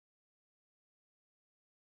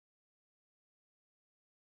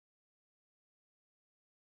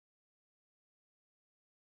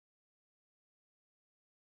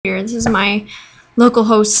Here, this is my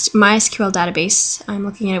localhost MySQL database. I'm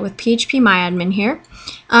looking at it with PHP MyAdmin here.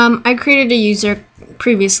 I created a user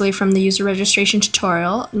previously from the user registration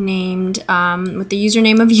tutorial named with the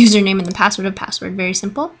username of username and the password of password. Very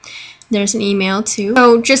simple. There's an email too.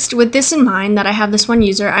 So just with this in mind that I have this one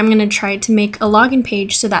user, I'm going to try to make a login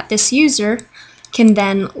page so that this user can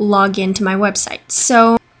then log into my website.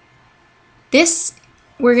 So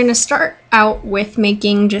we're going to start out with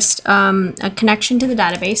making just a connection to the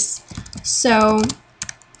database. So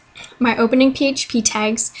my opening PHP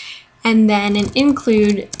tags and then an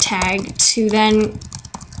include tag to then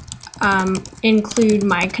include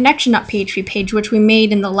my connection.php page, which we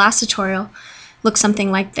made in the last tutorial, looks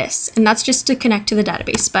something like this. And that's just to connect to the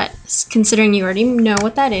database, but considering you already know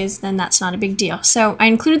what that is, then that's not a big deal. So I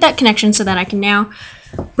included that connection so that I can now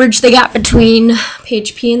bridge the gap between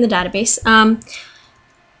PHP and the database.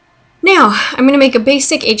 Now, I'm going to make a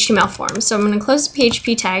basic HTML form. So I'm going to close the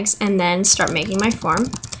PHP tags and then start making my form.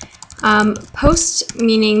 Post,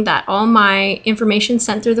 meaning that all my information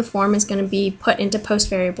sent through the form is going to be put into post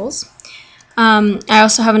variables. I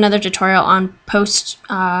also have another tutorial on post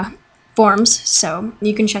forms, so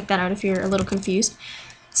you can check that out if you're a little confused.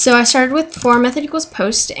 So I started with form method equals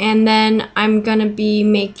post, and then I'm going to be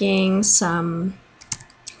making some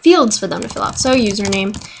fields for them to fill out. So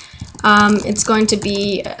username. It's going to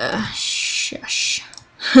be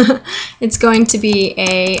it's going to be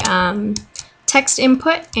a text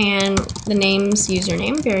input and the name's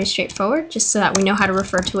username. Very straightforward, just so that we know how to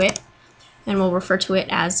refer to it, and we'll refer to it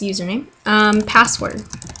as username. Password.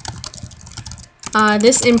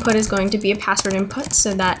 This input is going to be a password input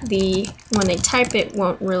so that when they type it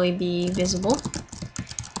won't really be visible.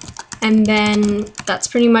 And then that's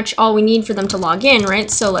pretty much all we need for them to log in, right?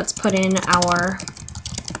 So let's put in our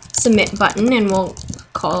submit button, and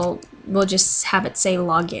we'll just have it say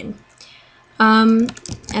login, and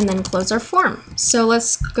then close our form. So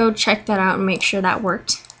let's go check that out and make sure that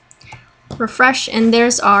worked. Refresh, and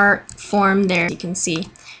there's our form there. You can see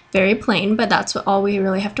very plain, but that's all we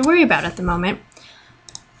really have to worry about at the moment.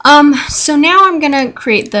 So now I'm gonna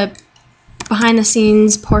create the behind the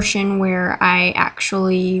scenes portion where I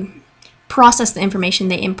actually process the information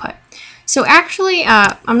they input. So actually,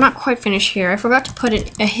 I'm not quite finished here. I forgot to put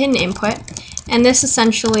a hidden input, and this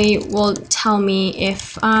essentially will tell me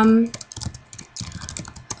if, it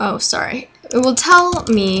will tell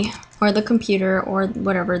me, or the computer, or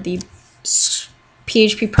whatever, the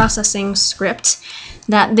PHP processing script,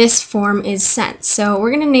 that this form is sent. So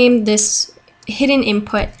we're going to name this hidden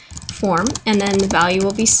input form, and then the value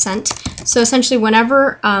will be sent. So essentially,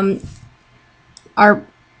 whenever our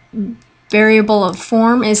variable of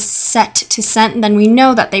form is set to sent, then we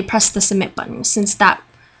know that they press the submit button, since that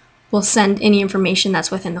will send any information that's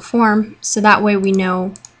within the form. So that way we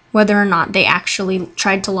know whether or not they actually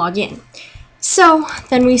tried to log in. So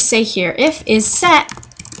then we say here, if is set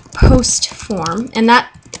post form, and that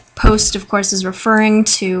post of course is referring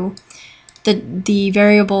to the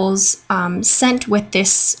variables sent with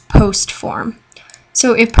this post form.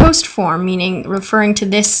 So if post form, meaning referring to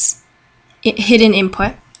this hidden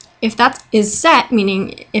input, if that is set,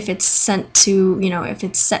 meaning if it's sent to, if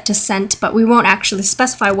it's set to sent, but we won't actually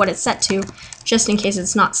specify what it's set to, just in case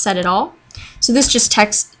it's not set at all. So this just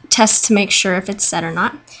tests to make sure if it's set or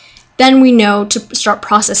not. Then we know to start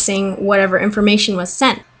processing whatever information was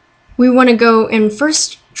sent. We want to go and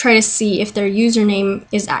first try to see if their username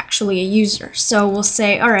is actually a user. So we'll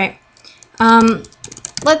say, all right,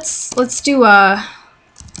 let's do a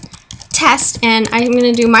test, and I'm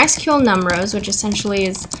going to do MySQL numRows, which essentially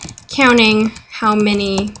is counting how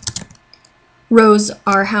many rows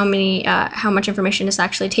or how much information is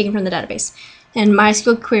actually taken from the database. And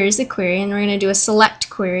MySQL query is the query, and we're going to do a select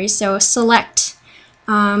query. So select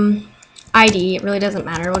ID, it really doesn't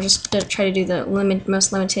matter. We'll just try to do the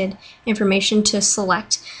most limited information to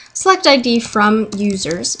select ID from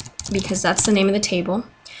users, because that's the name of the table.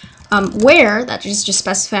 Where, that is just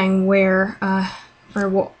specifying where or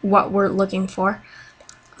what we're looking for.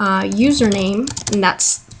 Username, and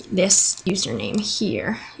that's this username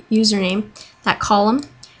here. Username, that column,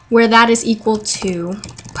 where that is equal to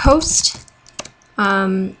post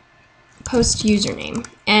username.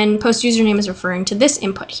 And post username is referring to this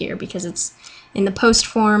input here because it's in the post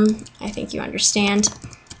form. I think you understand.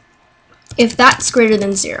 If that's greater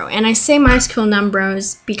than 0, and I say MySQL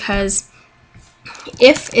numRows because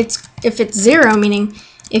if it's 0, meaning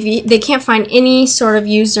if they can't find any sort of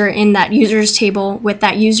user in that users table with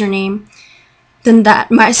that username, then that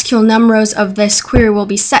MySQL numRows of this query will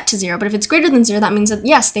be set to 0. But if it's greater than 0, that means that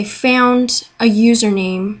yes, they found a user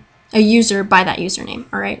by that username.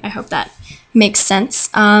 All right, I hope that makes sense.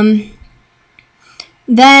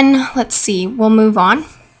 Then let's see, we'll move on.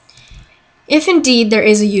 If indeed there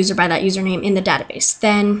is a user by that username in the database,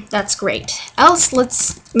 then that's great. Else,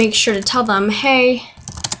 let's make sure to tell them, hey,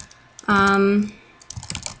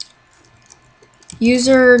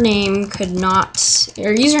 username could not,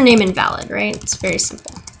 or username invalid, right? It's very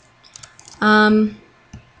simple. And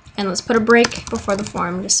let's put a break before the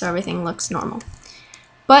form just so everything looks normal.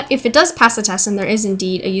 But if it does pass the test and there is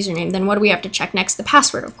indeed a username, then what do we have to check next? The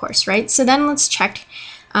password, of course, right? So then let's check,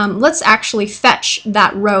 let's actually fetch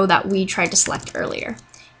that row that we tried to select earlier.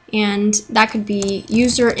 And that could be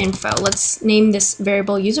user info. Let's name this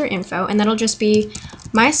variable user info, and that'll just be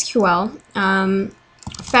MySQL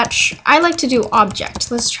fetch. I like to do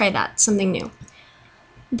object. Let's try that, something new.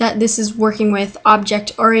 That this is working with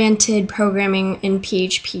object-oriented programming in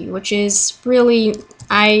PHP, which is really,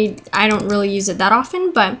 I don't really use it that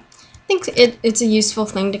often, but I think it's a useful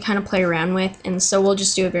thing to kind of play around with, and so we'll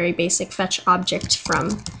just do a very basic fetch object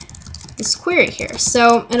from this query here.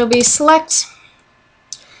 So it'll be select.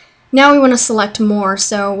 Now we want to select more,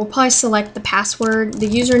 so we'll probably select the password, the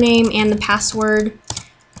username, and the password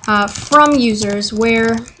from users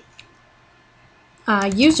where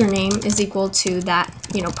username is equal to that,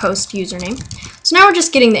 post username. So now we're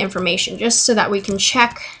just getting the information just so that we can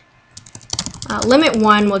check. Limit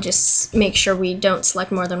 1, we'll just make sure we don't select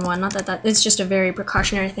more than one. Not that it's just a very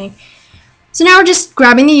precautionary thing. So now we're just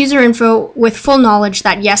grabbing the user info with full knowledge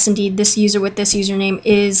that yes, indeed, this user with this username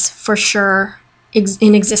is for sure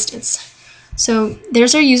in existence. So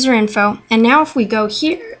there's our user info. And now if we go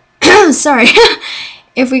here, sorry,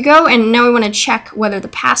 if we go and now we want to check whether the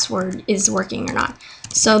password is working or not.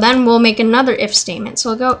 So then we'll make another if statement. So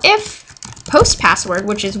we'll go if post password,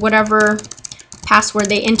 which is whatever password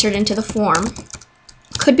they entered into the form,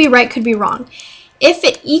 could be right, could be wrong. If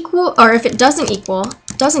it equal, or if it doesn't equal,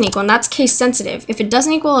 and that's case sensitive. If it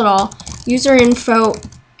doesn't equal at all, user info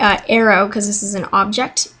arrow, because this is an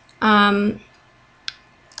object,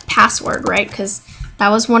 password, right? Because that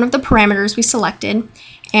was one of the parameters we selected,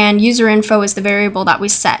 and user info is the variable that we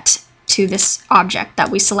set to this object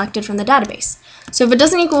that we selected from the database. So if it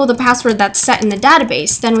doesn't equal the password that's set in the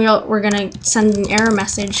database, then we're going to send an error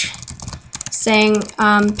message saying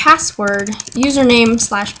password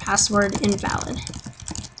username/password invalid.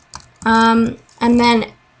 And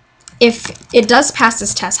then if it does pass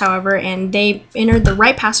this test, however, and they entered the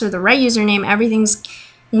right password, the right username, everything's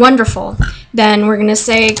wonderful, then we're going to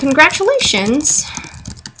say congratulations,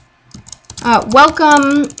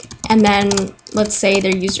 welcome, and then let's say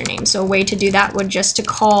their username. So a way to do that would just to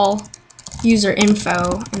call user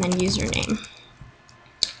info and then username.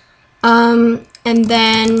 And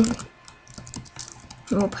then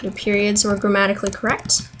we'll put a period so we're grammatically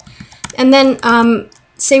correct. And then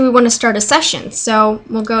say we want to start a session. So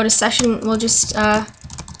we'll go to session, we'll just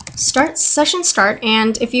start session start.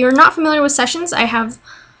 And if you're not familiar with sessions, I have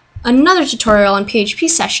another tutorial on PHP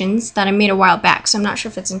sessions that I made a while back, so I'm not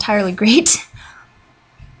sure if it's entirely great,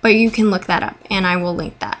 but you can look that up and I will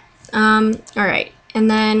link that. Alright,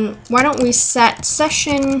 and then why don't we set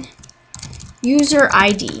session user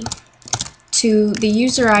ID to the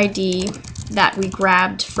user ID that we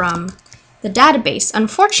grabbed from the database.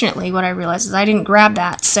 Unfortunately, what I realized is I didn't grab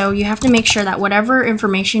that, so you have to make sure that whatever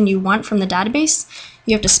information you want from the database,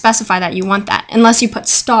 you have to specify that you want that, unless you put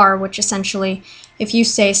star, which essentially, if you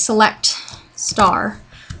say select star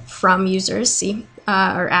from users, see,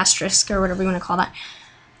 or asterisk, or whatever you want to call that,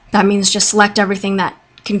 that means just select everything that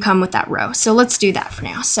can come with that row. So let's do that for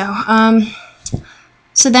now. So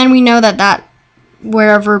then we know that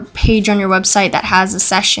wherever page on your website that has a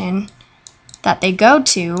session that they go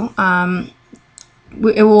to,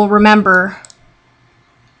 it will remember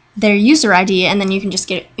their user ID, and then you can just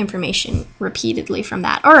get information repeatedly from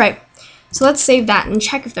that. All right, so let's save that and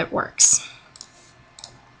check if that works.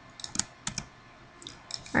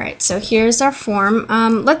 All right, so here's our form.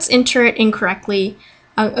 Let's enter it incorrectly,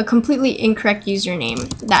 a completely incorrect username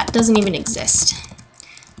that doesn't even exist.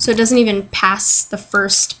 So it doesn't even pass the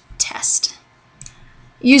first test.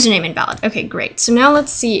 Username invalid. Okay, great. So now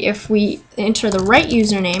let's see if we enter the right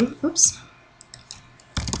username, oops,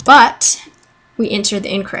 but we enter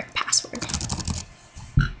the incorrect password.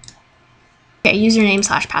 Okay,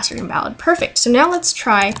 username/password invalid. Perfect. So now let's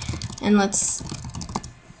try and let's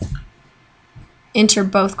enter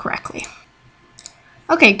both correctly.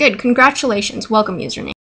 Okay, good. Congratulations. Welcome,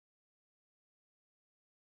 username.